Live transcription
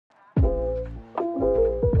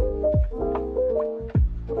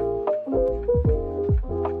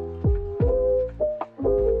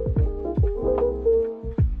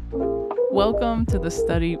Welcome to the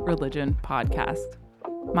Study Religion podcast.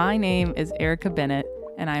 My name is Erica Bennett,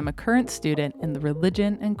 and I am a current student in the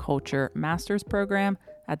Religion and Culture Master's program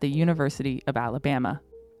at the University of Alabama.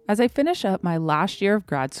 As I finish up my last year of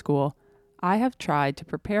grad school, I have tried to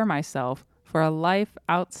prepare myself for a life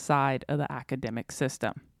outside of the academic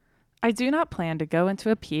system. I do not plan to go into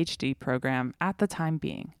a PhD program at the time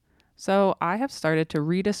being, so I have started to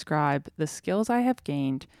redescribe the skills I have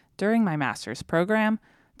gained during my master's program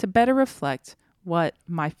to better reflect what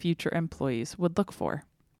my future employees would look for.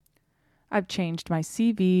 I've changed my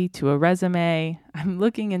CV to a resume. I'm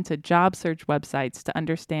looking into job search websites to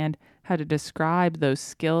understand how to describe those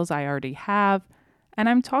skills I already have, and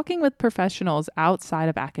I'm talking with professionals outside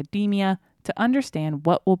of academia to understand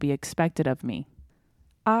what will be expected of me.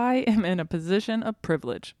 I am in a position of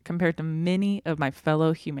privilege compared to many of my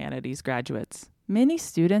fellow humanities graduates. Many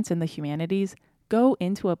students in the humanities go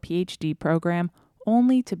into a PhD program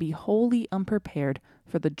only to be wholly unprepared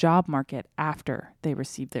for the job market after they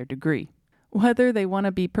receive their degree. Whether they want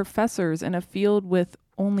to be professors in a field with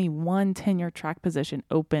only one tenure track position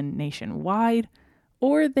open nationwide,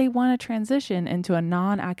 or they want to transition into a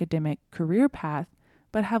non-academic career path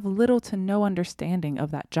but have little to no understanding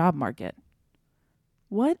of that job market.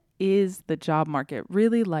 What is the job market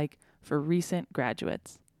really like for recent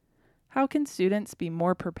graduates? How can students be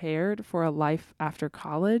more prepared for a life after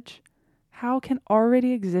college? How can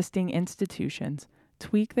already existing institutions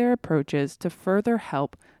tweak their approaches to further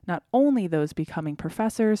help not only those becoming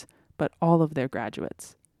professors, but all of their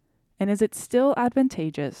graduates? And is it still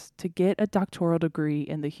advantageous to get a doctoral degree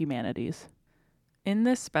in the humanities? In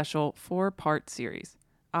this special 4-part series,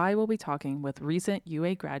 I will be talking with recent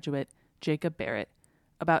UA graduate Jacob Barrett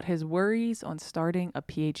about his worries on starting a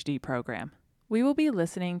PhD program. We will be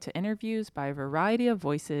listening to interviews by a variety of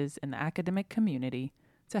voices in the academic community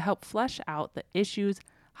to help flesh out the issues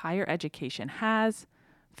higher education has,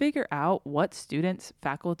 figure out what students,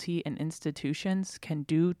 faculty, and institutions can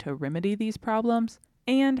do to remedy these problems,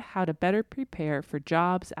 and how to better prepare for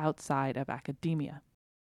jobs outside of academia.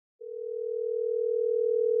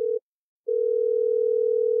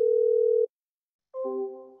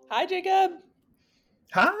 Hi, Jacob.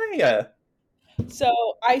 Hi. So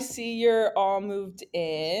I see you're all moved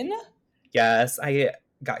in. Yes, I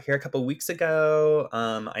got here a couple weeks ago.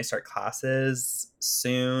 I start classes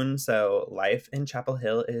soon, so life in Chapel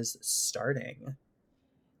Hill is starting.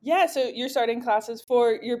 Yeah, so you're starting classes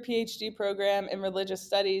for your PhD program in religious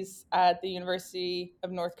studies at the University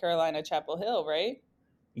of North Carolina, Chapel Hill, right?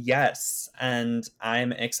 Yes, and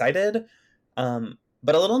I'm excited,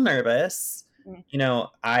 but a little nervous. Mm. You know,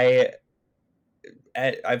 I've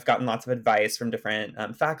gotten lots of advice from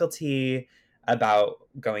different faculty about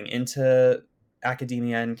going into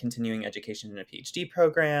academia and continuing education in a PhD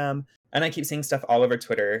program. And I keep seeing stuff all over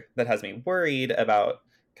Twitter that has me worried about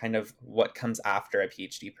kind of what comes after a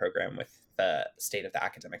PhD program with the state of the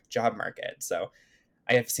academic job market. So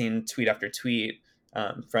I have seen tweet after tweet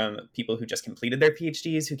from people who just completed their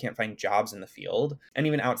PhDs who can't find jobs in the field. And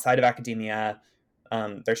even outside of academia,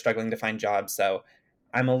 they're struggling to find jobs. So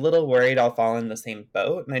I'm a little worried I'll fall in the same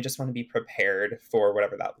boat. And I just want to be prepared for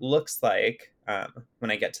whatever that looks like when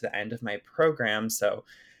I get to the end of my program. So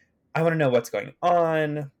I want to know what's going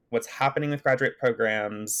on, what's happening with graduate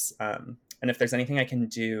programs, and if there's anything I can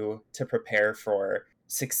do to prepare for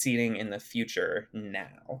succeeding in the future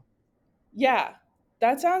now. Yeah,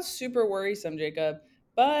 that sounds super worrisome, Jacob.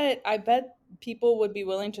 But I bet people would be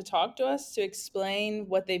willing to talk to us to explain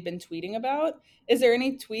what they've been tweeting about. Is there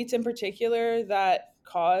any tweets in particular that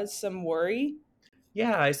cause some worry?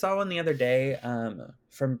 Yeah, I saw one the other day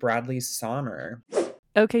from Bradley Sommer.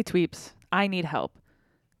 Okay, tweeps, I need help.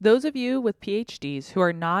 Those of you with PhDs who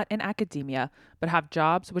are not in academia but have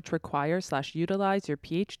jobs which require/utilize your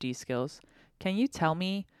PhD skills, can you tell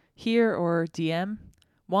me here or DM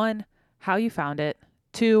 1, how you found it,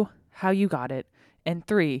 2, how you got it, and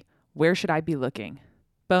 3, where should I be looking?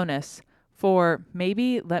 Bonus 4,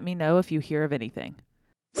 maybe let me know if you hear of anything.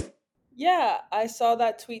 Yeah, I saw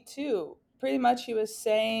that tweet too. Pretty much he was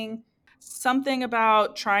saying something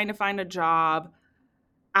about trying to find a job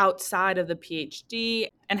outside of the PhD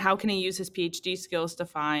and how can he use his PhD skills to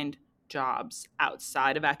find jobs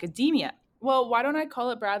outside of academia. Well, why don't I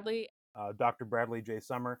call it Bradley Dr. Bradley J.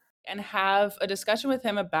 Sommer. and have a discussion with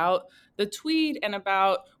him about the tweet and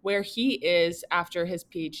about where he is after his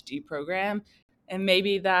PhD program. And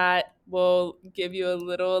maybe that will give you a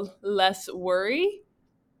little less worry.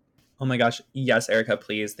 Oh my gosh. Yes, Erica,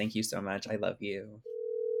 please. Thank you so much. I love you.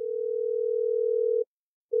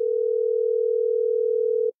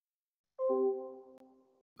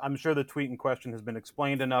 I'm sure the tweet in question has been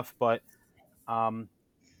explained enough, but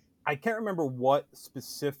I can't remember what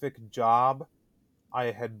specific job I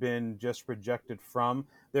had been just rejected from.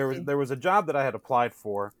 There was a job that I had applied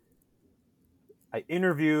for. I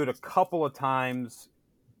interviewed a couple of times,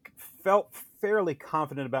 felt fairly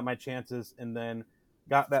confident about my chances, and then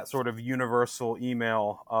got that sort of universal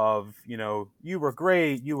email of, you were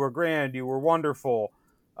great, you were grand, you were wonderful,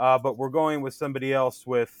 but we're going with somebody else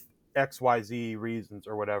with XYZ reasons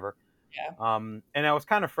or whatever. Yeah. And I was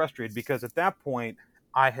kind of frustrated because at that point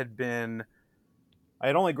I had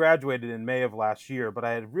only graduated in May of last year, but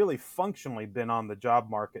I had really functionally been on the job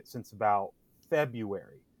market since about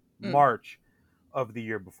February, March of the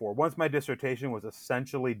year before. Once my dissertation was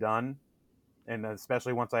essentially done, and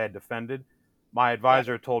especially once I had defended, my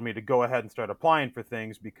advisor told me to go ahead and start applying for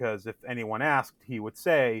things because if anyone asked, he would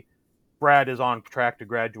say, Brad is on track to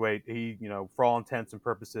graduate. He, for all intents and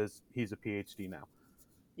purposes, he's a PhD now.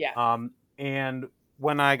 Yeah. And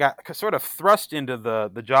when I got sort of thrust into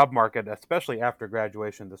the job market, especially after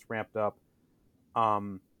graduation, this ramped up.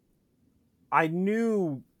 I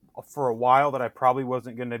knew for a while that I probably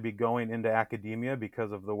wasn't going to be going into academia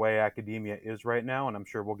because of the way academia is right now, and I'm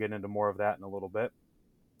sure we'll get into more of that in a little bit.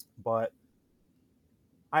 But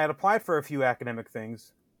I had applied for a few academic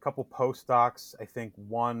things, a couple postdocs, I think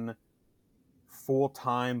one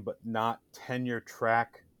full-time but not tenure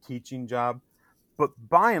track teaching job. But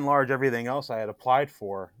by and large, everything else I had applied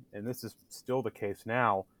for, and this is still the case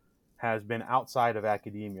now, has been outside of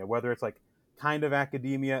academia, whether it's like kind of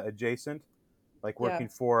academia adjacent, like working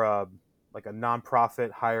for a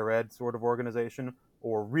nonprofit higher ed sort of organization,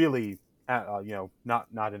 or really,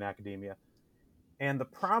 not in academia. And the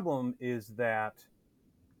problem is that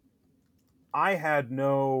I had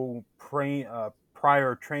no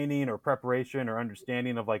prior training or preparation or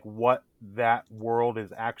understanding of like what that world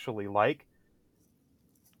is actually like.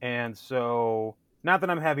 And so, not that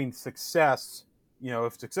I'm having success,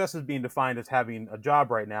 if success is being defined as having a job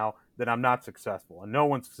right now, then I'm not successful. And no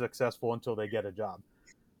one's successful until they get a job.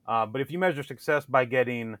 But if you measure success by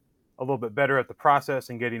getting a little bit better at the process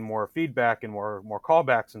and getting more feedback and more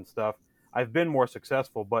callbacks and stuff, I've been more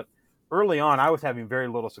successful. But early on, I was having very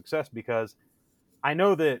little success because I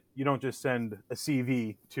know that you don't just send a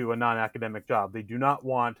CV to a non-academic job. They do not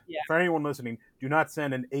want, for anyone listening, do not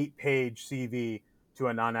send an 8-page CV to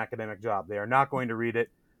a non-academic job. They are not going to read it.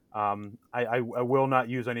 I will not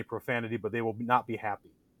use any profanity, but they will not be happy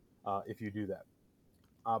if you do that.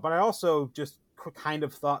 But I also just kind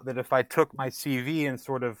of thought that if I took my CV and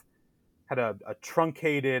sort of had a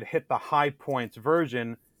truncated, hit the high points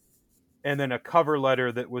version, and then a cover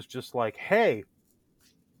letter that was just like, hey,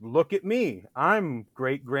 look at me. I'm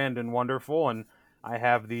great, grand, and wonderful, and I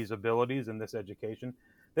have these abilities and this education,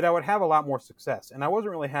 that I would have a lot more success. And I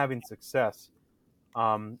wasn't really having success.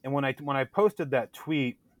 And when I posted that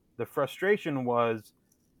tweet, the frustration was,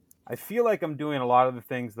 I feel like I'm doing a lot of the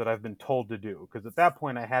things that I've been told to do. Because at that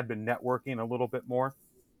point, I had been networking a little bit more.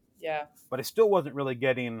 Yeah. But I still wasn't really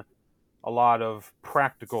getting a lot of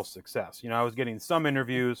practical success. I was getting some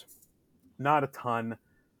interviews, not a ton.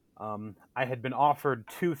 I had been offered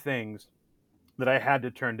 2 things that I had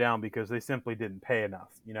to turn down because they simply didn't pay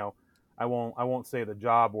enough. I won't say the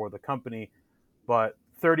job or the company, but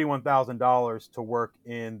 $31,000 to work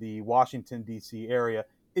in the Washington D.C. area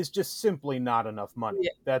is just simply not enough money.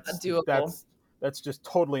 Yeah, That's doable. that's just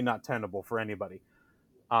totally not tenable for anybody.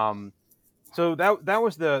 So that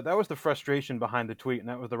was the frustration behind the tweet, and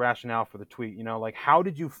that was the rationale for the tweet. Like, how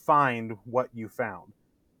did you find what you found?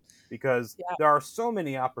 Because there are so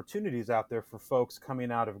many opportunities out there for folks coming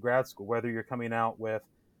out of grad school, whether you're coming out with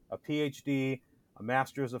a PhD, a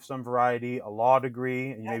master's of some variety, a law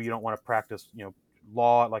degree, and maybe you don't want to practice,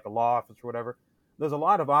 law like a law office or whatever. There's a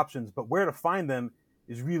lot of options, but where to find them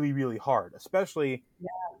is really, really hard, especially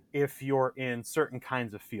if you're in certain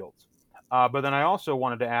kinds of fields. But then I also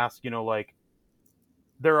wanted to ask, like,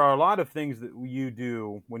 there are a lot of things that you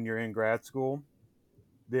do when you're in grad school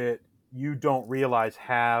that you don't realize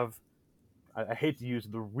have, I hate to use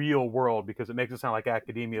the real world because it makes it sound like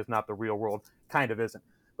academia is not the real world. Kind of isn't.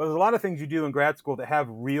 But there's a lot of things you do in grad school that have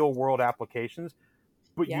real world applications,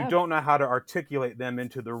 but you don't know how to articulate them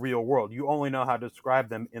into the real world. You only know how to describe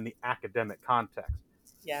them in the academic context.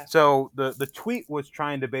 Yeah. So the tweet was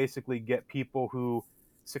trying to basically get people who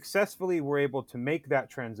successfully were able to make that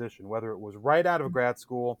transition, whether it was right out of grad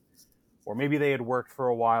school or maybe they had worked for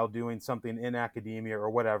a while doing something in academia or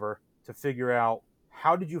whatever, to figure out,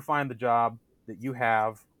 how did you find the job that you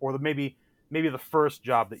have, or maybe the first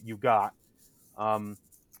job that you got.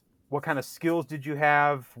 What kind of skills did you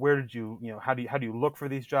have? Where did you, how do you look for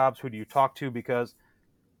these jobs? Who do you talk to? Because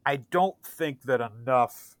I don't think that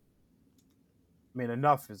enough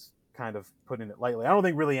is kind of putting it lightly. I don't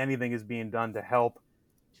think really anything is being done to help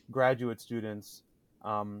graduate students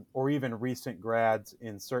or even recent grads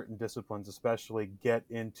in certain disciplines, especially get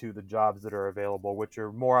into the jobs that are available, which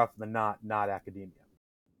are more often than not academia.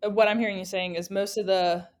 What I'm hearing you saying is most of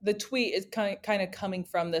the tweet is kind of coming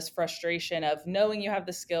from this frustration of knowing you have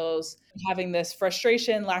the skills, having this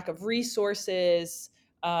frustration, lack of resources,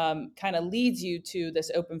 kind of leads you to this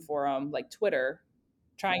open forum like Twitter,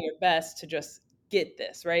 trying your best to just get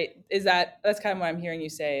this, right? That's kind of what I'm hearing you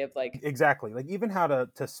say of like, Exactly. Like even how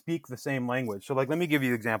to speak the same language. So like, let me give you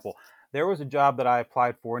an example. There was a job that I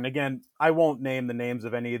applied for. And again, I won't name the names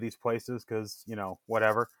of any of these places because,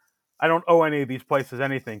 whatever. I don't owe any of these places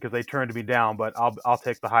anything because they turned me down, but I'll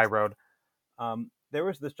take the high road. There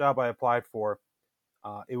was this job I applied for.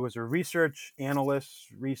 It was a research analyst,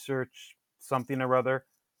 research something or other.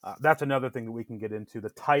 That's another thing that we can get into. The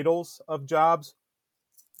titles of jobs,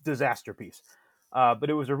 disaster piece. But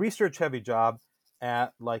it was a research heavy job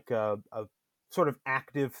at like a sort of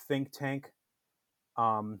active think tank.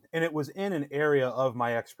 And it was in an area of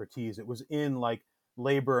my expertise. It was in like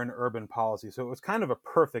labor and urban policy. So it was kind of a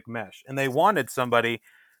perfect mesh. And they wanted somebody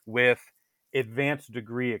with advanced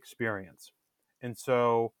degree experience. And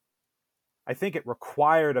so I think it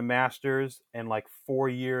required a master's and like 4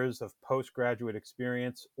 years of postgraduate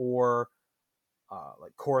experience or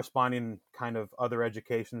like corresponding kind of other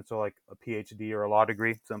education. So like a PhD or a law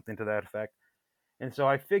degree, something to that effect. And so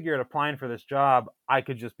I figured applying for this job, I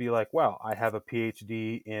could just be like, well, I have a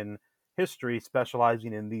PhD in history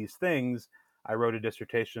specializing in these things. I wrote a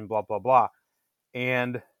dissertation, blah, blah, blah.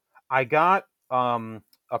 And I got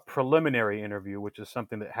a preliminary interview, which is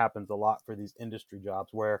something that happens a lot for these industry jobs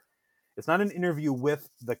where it's not an interview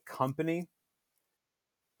with the company,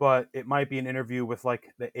 but it might be an interview with like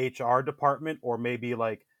the HR department or maybe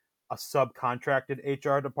like a subcontracted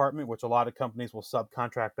HR department, which a lot of companies will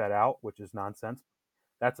subcontract that out, which is nonsense.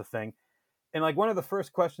 That's a thing. And like one of the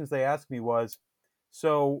first questions they asked me was,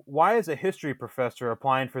 so why is a history professor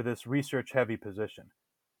applying for this research heavy position?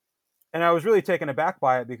 And I was really taken aback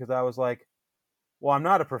by it because I was like, well, I'm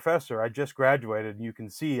not a professor. I just graduated. And you can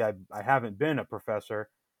see I haven't been a professor.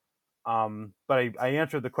 But I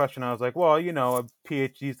answered the question. I was like, well, a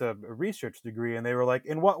PhD is a research degree. And they were like,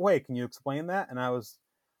 in what way? Can you explain that? And I was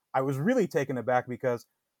really taken aback because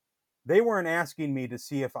they weren't asking me to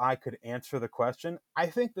see if I could answer the question. I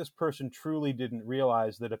think this person truly didn't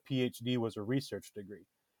realize that a PhD was a research degree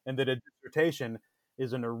and that a dissertation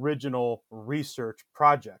is an original research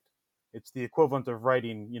project. It's the equivalent of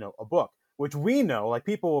writing, a book, which we know, like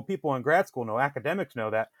people in grad school know, academics know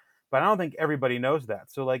that, but I don't think everybody knows that.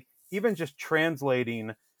 So like even just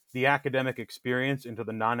translating the academic experience into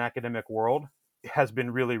the non-academic world has been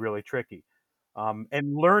really, really tricky.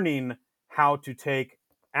 And learning how to take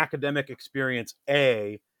academic experience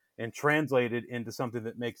A and translate it into something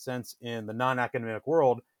that makes sense in the non-academic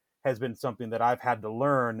world has been something that I've had to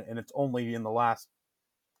learn. And it's only in the last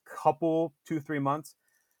couple 2-3 months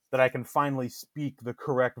that I can finally speak the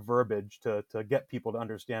correct verbiage to get people to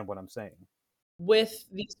understand what I'm saying. with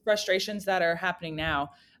these frustrations that are happening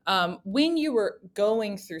now, when you were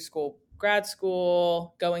going through school, grad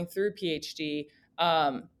school, going through PhD,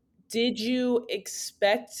 did you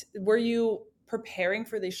were you preparing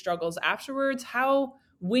for these struggles afterwards?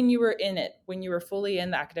 When you were in it, when you were fully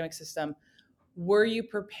in the academic system, were you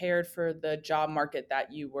prepared for the job market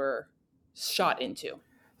that you were shot into?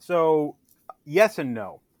 So, yes and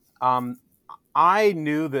no. Um, I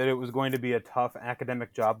knew that it was going to be a tough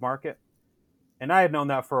academic job market, and I had known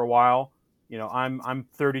that for a while. I'm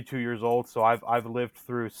 32 years old, so I've lived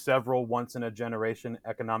through several once in a generation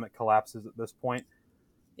economic collapses at this point.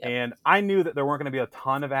 Yep. And I knew that there weren't going to be a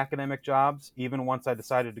ton of academic jobs, even once I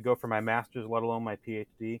decided to go for my master's, let alone my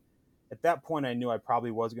PhD. At that point, I knew I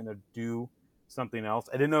probably was going to do something else.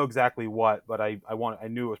 I didn't know exactly what, but I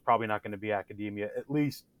knew it was probably not going to be academia, at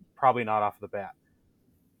least probably not off the bat.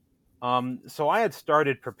 So I had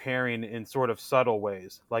started preparing in sort of subtle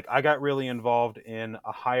ways. Like I got really involved in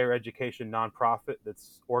a higher education nonprofit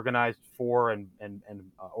that's organized for and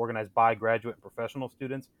organized by graduate and professional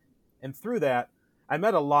students. And through that, I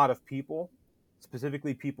met a lot of people,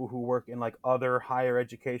 specifically people who work in like other higher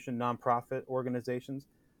education nonprofit organizations.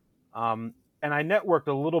 And I networked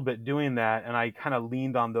a little bit doing that. And I kind of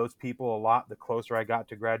leaned on those people a lot the closer I got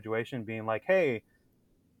to graduation, being like, hey,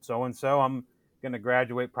 so and so, I'm going to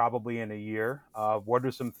graduate probably in a year. What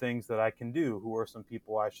are some things that I can do? Who are some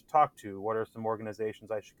people I should talk to? What are some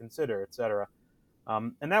organizations I should consider, etc.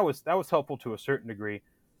 And that was helpful to a certain degree.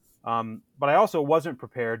 But I also wasn't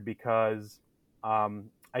prepared because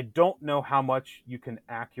I don't know how much you can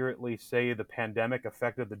accurately say the pandemic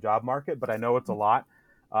affected the job market, but I know it's a lot.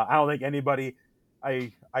 I don't think anybody,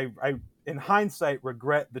 I in hindsight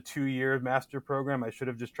regret the 2-year master program. I should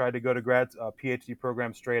have just tried to go to PhD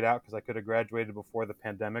program straight out because I could have graduated before the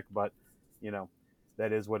pandemic. But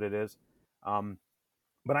that is what it is.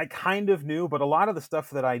 But I kind of knew. But a lot of the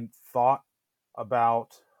stuff that I thought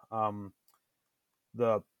about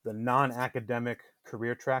the non-academic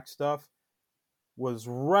career track stuff was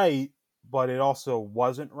right, but it also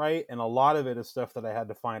wasn't right. And a lot of it is stuff that I had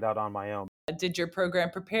to find out on my own. Did your program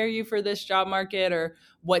prepare you for this job market, or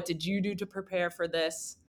what did you do to prepare for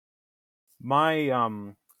this? My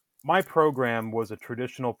program was a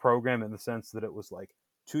traditional program in the sense that it was like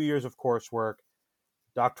 2 years of coursework,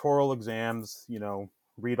 doctoral exams,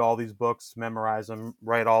 read all these books, memorize them,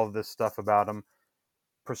 write all of this stuff about them,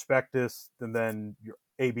 prospectus, and then your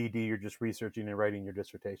ABD, you're just researching and writing your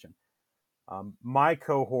dissertation. My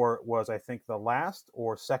cohort was, I think, the last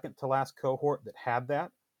or second to last cohort that had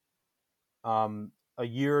that. A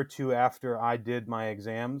year or two after I did my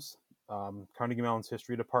exams, Carnegie Mellon's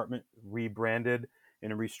history department rebranded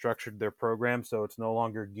and restructured their program, so it's no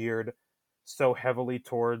longer geared so heavily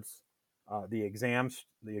towards the exam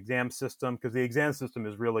system, because the exam system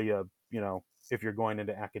is really if you're going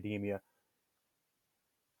into academia.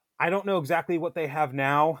 I don't know exactly what they have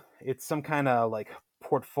now. It's some kind of like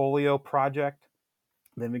portfolio project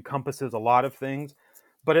that encompasses a lot of things,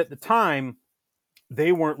 but at the time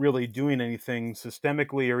they weren't really doing anything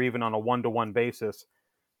systemically or even on a one-to-one basis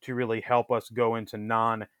to really help us go into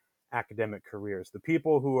non-academic careers. The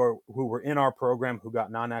people who were in our program who got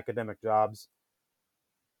non-academic jobs,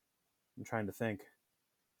 I'm trying to think,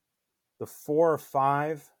 the 4 or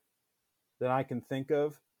 5 that I can think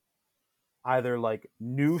of either like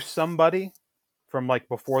knew somebody from like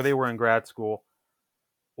before they were in grad school,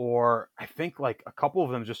 or I think like a couple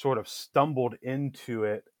of them just sort of stumbled into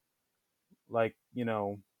it, like,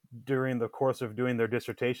 during the course of doing their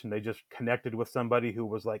dissertation. They just connected with somebody who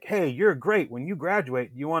was like, hey, you're great. When you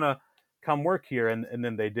graduate, you want to come work here? And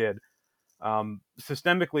then they did.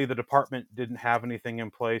 Systemically, the department didn't have anything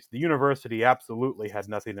in place. The university absolutely had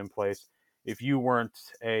nothing in place. If you weren't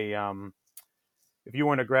a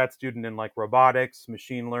grad student in like robotics,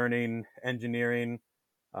 machine learning, engineering,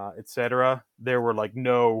 etc., there were like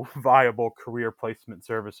no viable career placement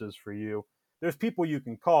services for you. There's people you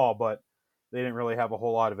can call, but they didn't really have a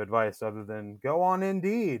whole lot of advice other than go on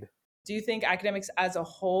Indeed. Do you think academics as a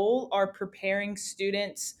whole are preparing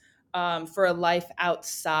students for a life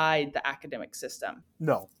outside the academic system?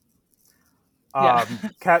 No. Yeah.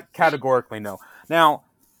 Categorically no. Now,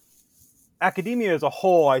 academia as a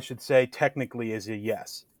whole, I should say, technically is a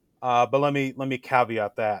yes. But let me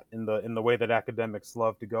caveat that in the way that academics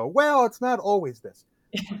love to go, well, it's not always this.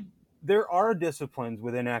 There are disciplines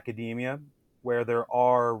within academia where there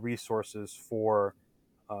are resources for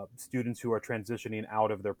students who are transitioning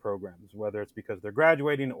out of their programs, whether it's because they're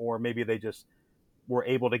graduating or maybe they just were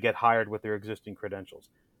able to get hired with their existing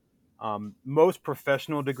credentials. Most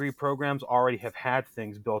professional degree programs already have had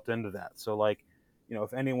things built into that. So like,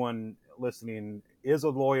 if anyone listening is a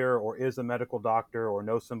lawyer or is a medical doctor or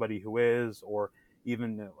knows somebody who is, or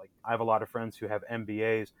even like I have a lot of friends who have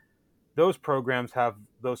MBAs, those programs have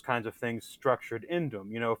those kinds of things structured into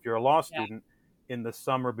them. If you're a law student, in the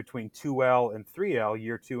summer between 2L and 3L,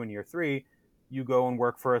 year 2 and year 3, you go and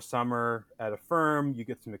work for a summer at a firm, you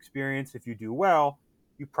get some experience. If you do well,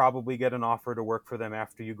 you probably get an offer to work for them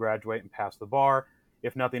after you graduate and pass the bar.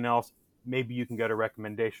 If nothing else, maybe you can get a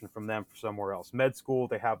recommendation from them for somewhere else. Med school,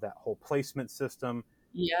 they have that whole placement system.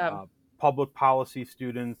 Yeah. Public policy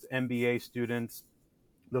students, MBA students,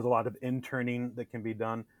 there's a lot of interning that can be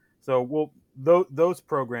done. So those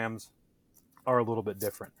programs are a little bit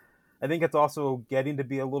different. I think it's also getting to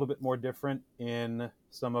be a little bit more different in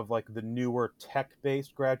some of like the newer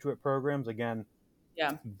tech-based graduate programs. Again,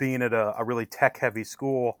 being at a really tech-heavy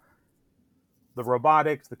school, the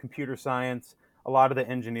robotics, the computer science, a lot of the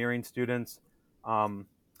engineering students,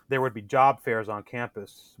 there would be job fairs on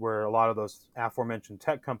campus where a lot of those aforementioned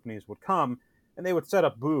tech companies would come and they would set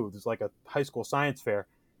up booths like a high school science fair.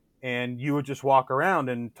 And you would just walk around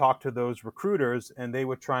and talk to those recruiters, and they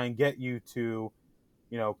would try and get you to,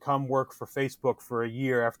 come work for Facebook for a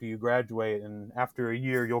year after you graduate. And after a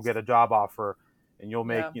year, you'll get a job offer and you'll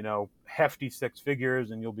make, hefty 6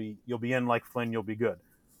 figures, and you'll be in like Flynn, you'll be good.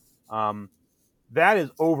 That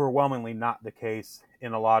is overwhelmingly not the case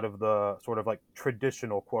in a lot of the sort of like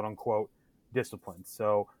traditional quote unquote disciplines.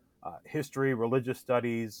 So history, religious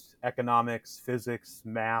studies, economics, physics,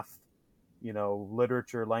 math,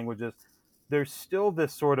 literature, languages, there's still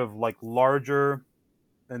this sort of like larger,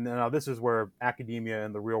 and now this is where academia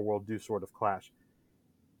and the real world do sort of clash.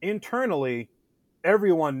 Internally,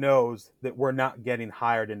 everyone knows that we're not getting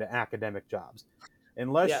hired into academic jobs. Yeah.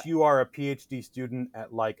 Unless you are a PhD student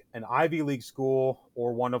at like an Ivy League school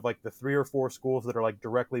or one of like the 3 or 4 schools that are like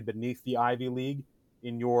directly beneath the Ivy League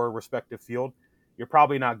in your respective field, you're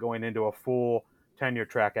probably not going into a full tenure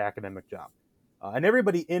track academic job. And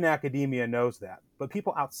everybody in academia knows that. But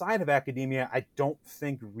people outside of academia, I don't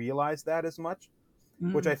think realize that as much,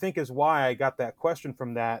 which I think is why I got that question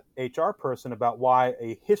from that HR person about why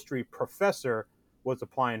a history professor was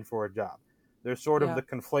applying for a job. There's sort of Yeah. the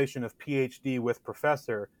conflation of PhD with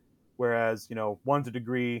professor, whereas, one's a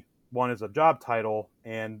degree, one is a job title,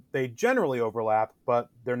 and they generally overlap, but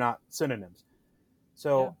they're not synonyms.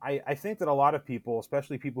 So I think that a lot of people,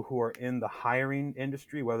 especially people who are in the hiring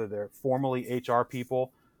industry, whether they're formally HR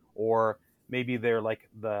people or maybe they're like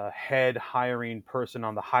the head hiring person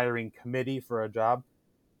on the hiring committee for a job,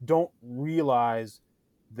 don't realize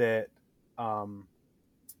that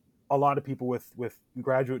a lot of people with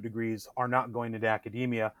graduate degrees are not going into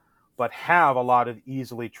academia, but have a lot of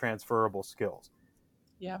easily transferable skills.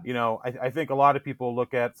 Yeah. I think a lot of people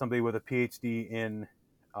look at somebody with a PhD in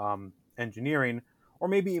engineering, or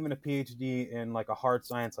maybe even a PhD in like a hard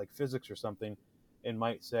science like physics or something, and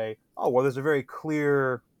might say, oh, well, there's a very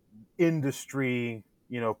clear industry,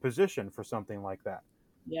 position for something like that.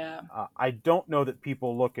 Yeah. I don't know that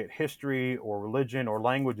people look at history or religion or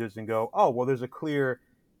languages and go, "Oh, well, there's a clear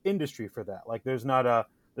industry for that." Like, there's not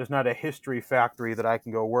a history factory that I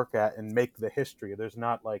can go work at and make the history. There's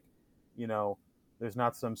not like, you know, there's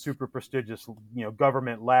not some super prestigious,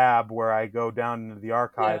 government lab where I go down into the Yeah.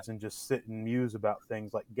 archives and just sit and muse about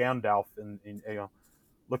things like Gandalf and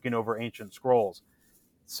looking over ancient scrolls.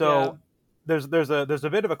 Yeah. So there's a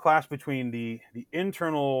bit of a clash between the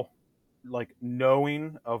internal like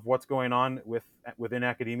knowing of what's going on within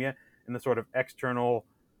academia and the sort of external.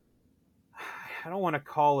 I don't want to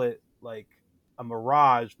call it like a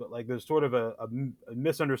mirage, but like there's sort of a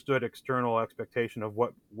misunderstood external expectation of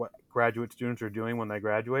what graduate students are doing when they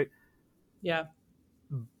graduate. Yeah.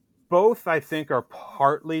 Both I think are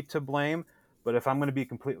partly to blame, but if I'm going to be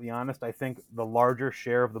completely honest, I think the larger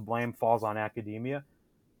share of the blame falls on academia,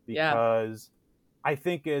 Yeah. because I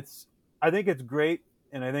think it's I think it's great,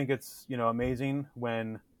 and I think it's amazing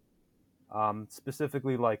when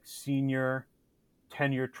specifically like senior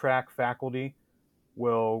tenure track faculty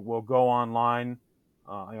will go online,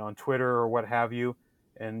 on Twitter or what have you,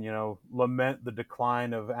 and lament the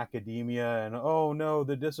decline of academia, and oh no,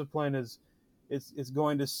 the discipline is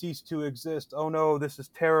going to cease to exist. Oh no, this is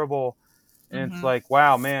terrible. And it's Mm-hmm. like,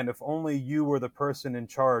 wow, man, if only you were the person in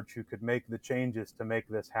charge who could make the changes to make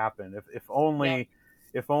this happen. Yeah. If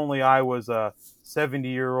only I was a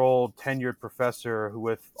 70-year-old tenured professor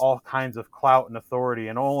with all kinds of clout and authority,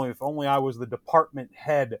 and if only I was the department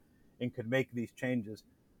head and could make these changes.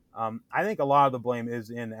 I think a lot of the blame is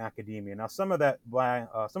in academia. Now, some of that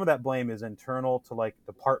blame is internal to like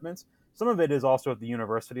departments. Some of it is also at the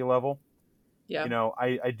university level. Yeah.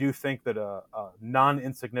 I do think that a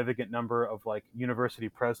non-insignificant number of like university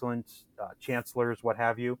presidents, chancellors, what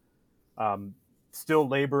have you, um, still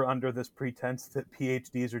labor under this pretense that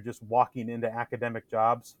PhDs are just walking into academic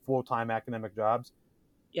jobs, full-time academic jobs.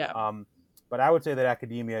 Yeah. Um, but I would say that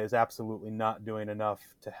academia is absolutely not doing enough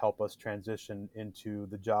to help us transition into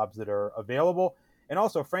the jobs that are available. And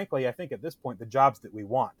also, frankly, I think at this point, the jobs that we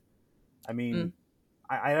want. I mean,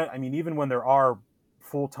 Mm. I mean, even when there are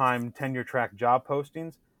full-time tenure track job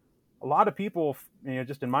postings, a lot of people,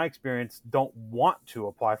 just in my experience, don't want to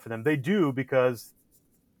apply for them. They do because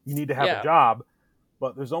you need to have a Yeah. job,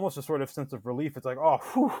 but there's almost a sort of sense of relief. It's like, oh,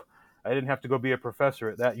 whew, I didn't have to go be a professor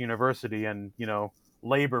at that university and,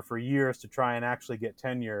 labor for years to try and actually get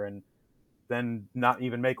tenure, and then not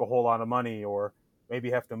even make a whole lot of money, or maybe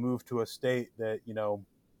have to move to a state that,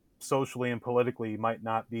 socially and politically might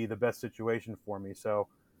not be the best situation for me. So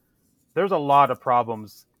there's a lot of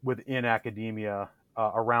problems within academia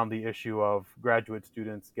around the issue of graduate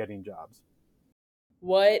students getting jobs.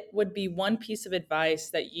 What would be one piece of advice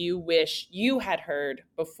that you wish you had heard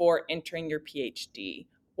before entering your PhD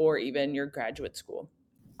or even your graduate school?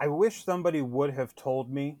 I wish somebody would have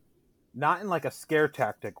told me, not in like a scare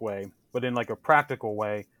tactic way, but in like a practical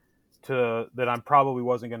way, to that I probably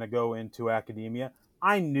wasn't going to go into academia.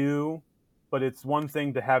 I knew, but it's one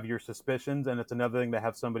thing to have your suspicions, and it's another thing to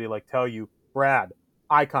have somebody like tell you, Brad,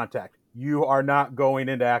 eye contact. You are not going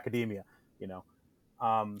into academia. You know,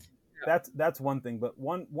 um, that's one thing. But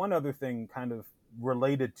one other thing, kind of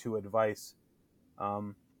related to advice.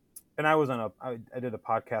 And I did a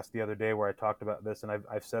podcast the other day where I talked about this, and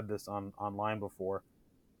I've said this online before.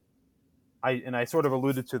 I sort of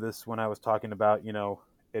alluded to this when I was talking about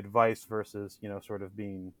advice versus sort of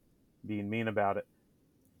being being mean about it.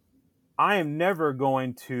 I am never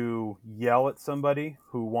going to yell at somebody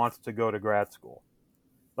who wants to go to grad school.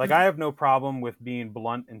 Like, I have no problem with being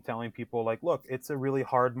blunt and telling people, like, look, it's a really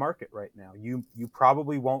hard market right now. You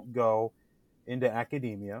probably won't go into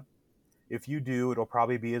academia. If you do, it'll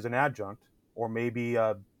probably be as an adjunct or maybe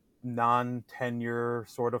a non-tenure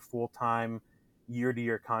sort of full-time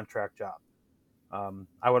year-to-year contract job.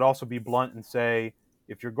 I would also be blunt and say,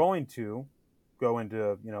 if you're going to go into,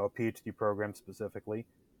 a PhD program specifically,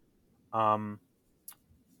 um,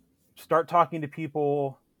 start talking to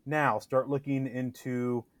people now. Start looking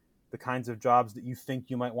into the kinds of jobs that you think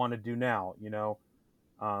you might want to do now.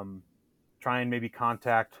 Um, try and maybe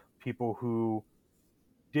contact people who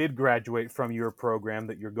did graduate from your program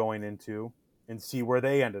that you're going into and see where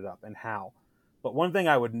they ended up and how. But one thing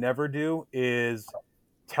I would never do is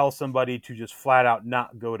tell somebody to just flat out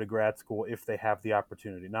not go to grad school if they have the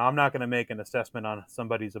opportunity. Now, I'm not going to make an assessment on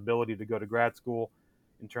somebody's ability to go to grad school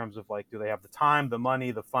in terms of, like, do they have the time, the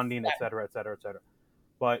money, the funding, et cetera, et cetera, et cetera.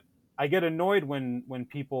 But I get annoyed when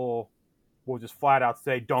people will just flat out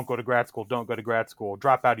say, don't go to grad school, don't go to grad school,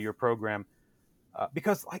 drop out of your program.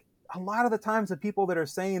 Because, like, a lot of the times the people that are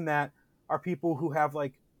saying that are people who have,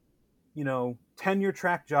 like, tenure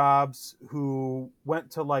track jobs, who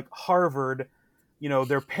went to, like, Harvard,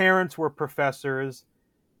 their parents were professors.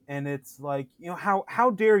 And it's like,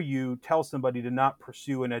 how dare you tell somebody to not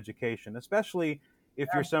pursue an education, especially if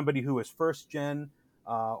you're somebody who is first gen,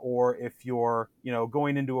 or if you're,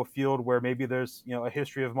 going into a field where maybe there's, a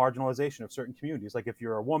history of marginalization of certain communities. Like if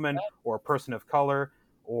you're a woman or a person of color,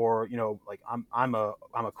 or, like I'm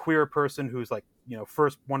a queer person who's, like,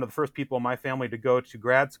 one of the first people in my family to go to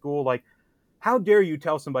grad school. Like, how dare you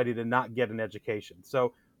tell somebody to not get an education?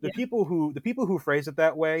 So the people who phrase it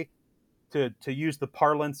that way, to use the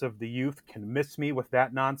parlance of the youth, can miss me with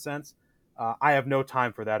that nonsense. I have no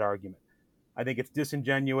time for that argument. I think it's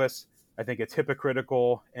disingenuous. I think it's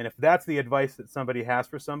hypocritical. And if that's the advice that somebody has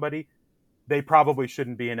for somebody, they probably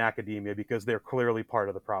shouldn't be in academia, because they're clearly part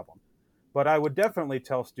of the problem. But I would definitely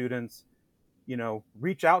tell students,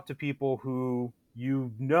 reach out to people who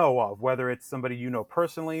you know of, whether it's somebody you know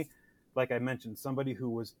personally, like I mentioned, somebody who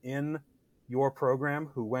was in your program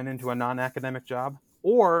who went into a non-academic job,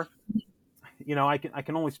 or I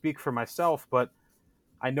can only speak for myself, but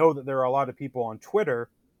I know that there are a lot of people on Twitter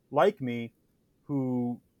like me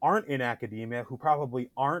who aren't in academia, who probably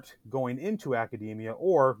aren't going into academia,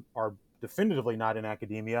 or are definitively not in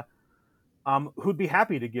academia, who'd be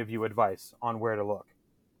happy to give you advice on where to look.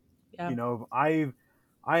 Yeah.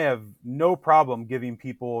 I have no problem giving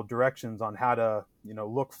people directions on how to,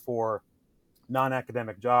 look for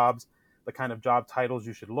non-academic jobs, the kind of job titles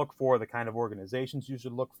you should look for, the kind of organizations you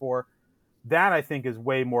should look for. That, I think, is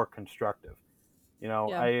way more constructive.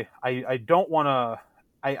 Yeah. I don't want to.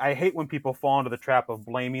 I hate when people fall into the trap of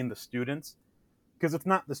blaming the students, because it's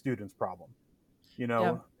not the students' problem. You Yeah.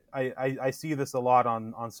 know, I see this a lot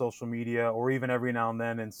on social media, or even every now and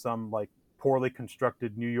then in some, like, poorly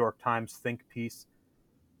constructed New York Times think piece,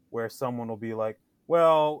 where someone will be like,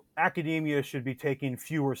 well, academia should be taking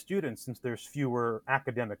fewer students since there's fewer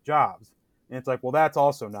academic jobs. And it's like, well, that's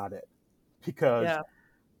also not it, because Yeah.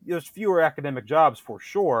 there's fewer academic jobs for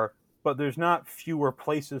sure, but there's not fewer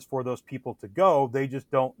places for those people to go. They just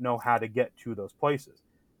don't know how to get to those places.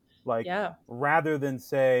 Like, Yeah. rather than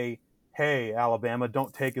say, hey, Alabama,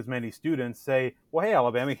 don't take as many students, say, well, hey,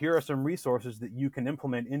 Alabama, here are some resources that you can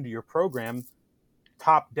implement into your program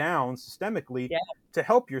top down systemically Yeah. to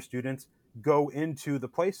help your students go into the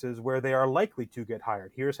places where they are likely to get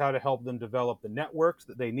hired. Here's how to help them develop the networks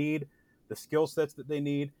that they need, the skill sets that they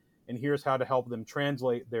need, and here's how to help them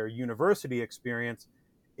translate their university experience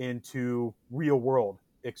into real world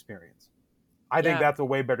experience. I think Yeah. that's a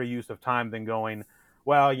way better use of time than going,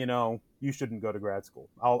 well, you shouldn't go to grad school.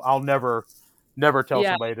 I'll never tell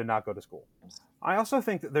Yeah. somebody to not go to school. I also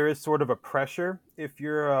think that there is sort of a pressure if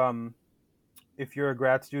you're a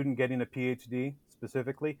grad student getting a PhD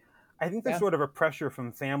specifically. I think there's Yeah. sort of a pressure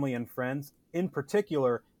from family and friends, in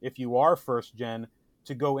particular if you are first gen,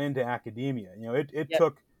 to go into academia. It Yep.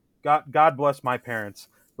 took, God bless my parents,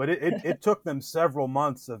 but it took them several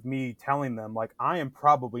months of me telling them, like, I am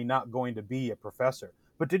probably not going to be a professor.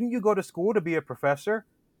 But didn't you go to school to be a professor?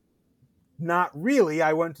 Not really.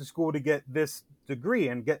 I went to school to get this degree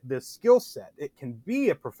and get this skill set. It can be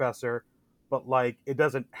a professor, but, like, it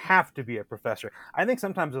doesn't have to be a professor. I think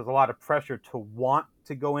sometimes there's a lot of pressure to want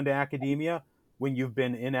to go into academia when you've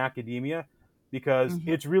been in academia, because Mhm.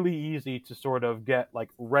 it's really easy to sort of get, like,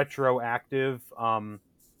 retroactive,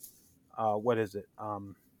 what is it?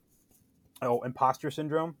 Imposter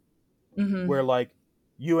syndrome, Mhm. where, like,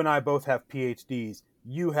 you and I both have PhDs.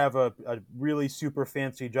 you have a really super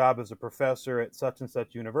fancy job as a professor at such and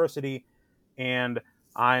such university, and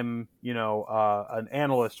I'm, an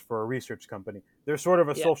analyst for a research company. There's sort of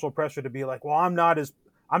a social pressure to be like, well, I'm not as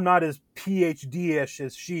PhD-ish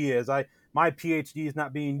as she is. My PhD is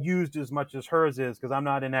not being used as much as hers is because I'm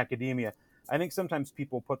not in academia. I think sometimes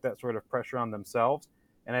people put that sort of pressure on themselves,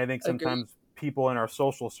 and I think sometimes people in our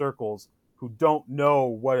social circles who don't know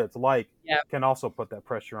what it's like can also put that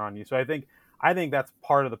pressure on you. So I think that's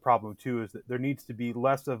part of the problem too, is that there needs to be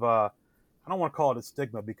less of a, I don't want to call it a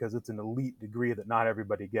stigma because it's an elite degree that not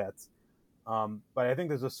everybody gets. But I think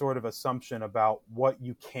there's a sort of assumption about what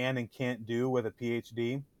you can and can't do with a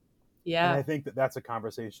PhD. Yeah. And I think that that's a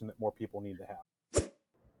conversation that more people need to have.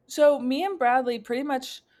 So me and Bradley, pretty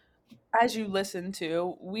much as you listened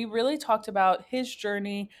to, we really talked about his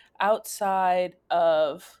journey outside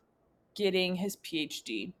of getting his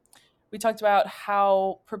PhD. We talked about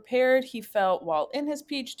how prepared he felt while in his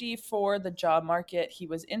PhD for the job market he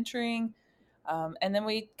was entering. And then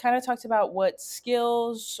we kind of talked about what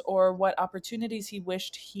skills or what opportunities he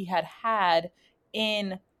wished he had had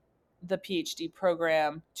in the PhD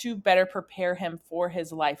program to better prepare him for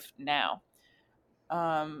his life now.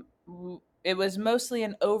 It was mostly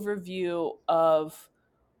an overview of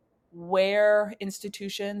where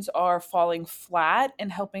institutions are falling flat in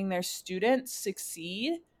helping their students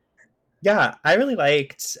succeed. Yeah, I really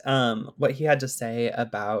liked what he had to say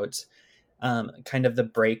about kind of the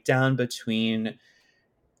breakdown between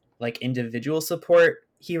like individual support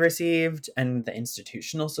he received and the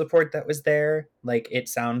institutional support that was there. Like, it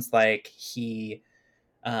sounds like the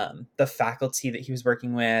faculty that he was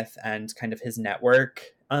working with and kind of his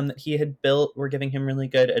network that he had built were giving him really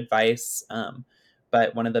good advice.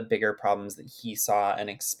 But one of the bigger problems that he saw and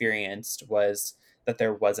experienced was that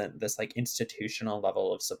there wasn't this like institutional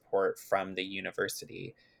level of support from the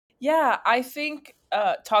university. Yeah, I think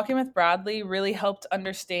talking with Bradley really helped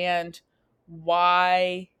understand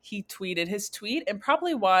why he tweeted his tweet and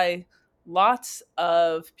probably why lots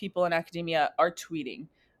of people in academia are tweeting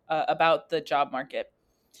about the job market.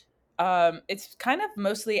 It's kind of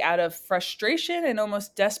mostly out of frustration and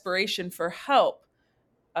almost desperation for help.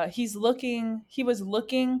 He was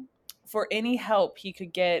looking for any help he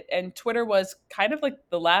could get, and Twitter was kind of like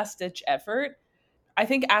the last ditch effort. I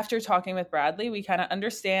think after talking with Bradley, we kind of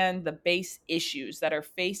understand the base issues that are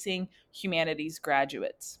facing humanities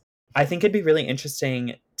graduates. I think it'd be really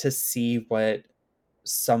interesting to see what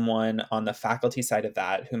someone on the faculty side of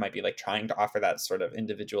that who might be like trying to offer that sort of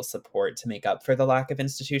individual support to make up for the lack of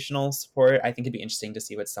institutional support. I think it'd be interesting to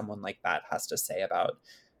see what someone like that has to say about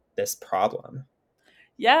this problem.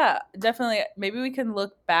 Yeah, definitely. Maybe we can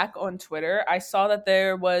look back on Twitter. I saw that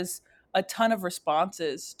there was a ton of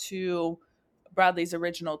responses to Bradley's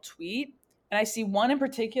original tweet. And I see one in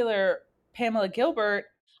particular, Pamela Gilbert.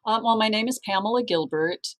 Well, my name is Pamela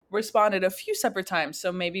Gilbert. Responded a few separate times,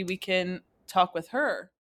 so maybe we can talk with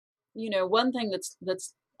her. One thing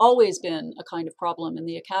that's always been a kind of problem in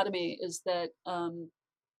the academy is that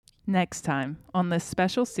Next time on this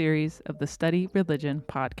special series of the Study Religion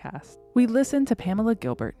podcast, we listen to Pamela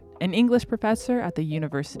Gilbert, an English professor at the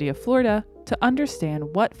University of Florida, to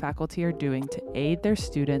understand what faculty are doing to aid their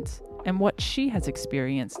students and what she has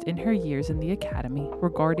experienced in her years in the academy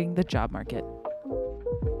regarding the job market.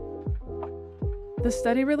 The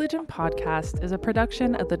Study Religion podcast is a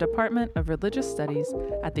production of the Department of Religious Studies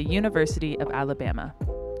at the University of Alabama.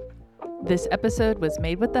 This episode was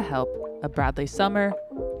made with the help of Bradley Sommer,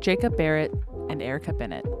 Jacob Barrett, and Erica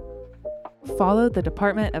Bennett. Follow the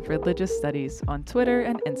Department of Religious Studies on Twitter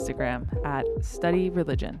and Instagram at Study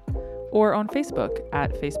Religion, or on Facebook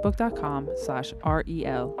at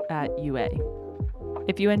facebook.com/rel@UA.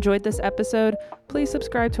 If you enjoyed this episode, please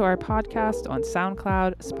subscribe to our podcast on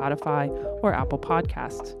SoundCloud, Spotify, or Apple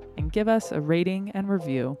Podcasts, and give us a rating and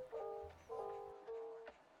review.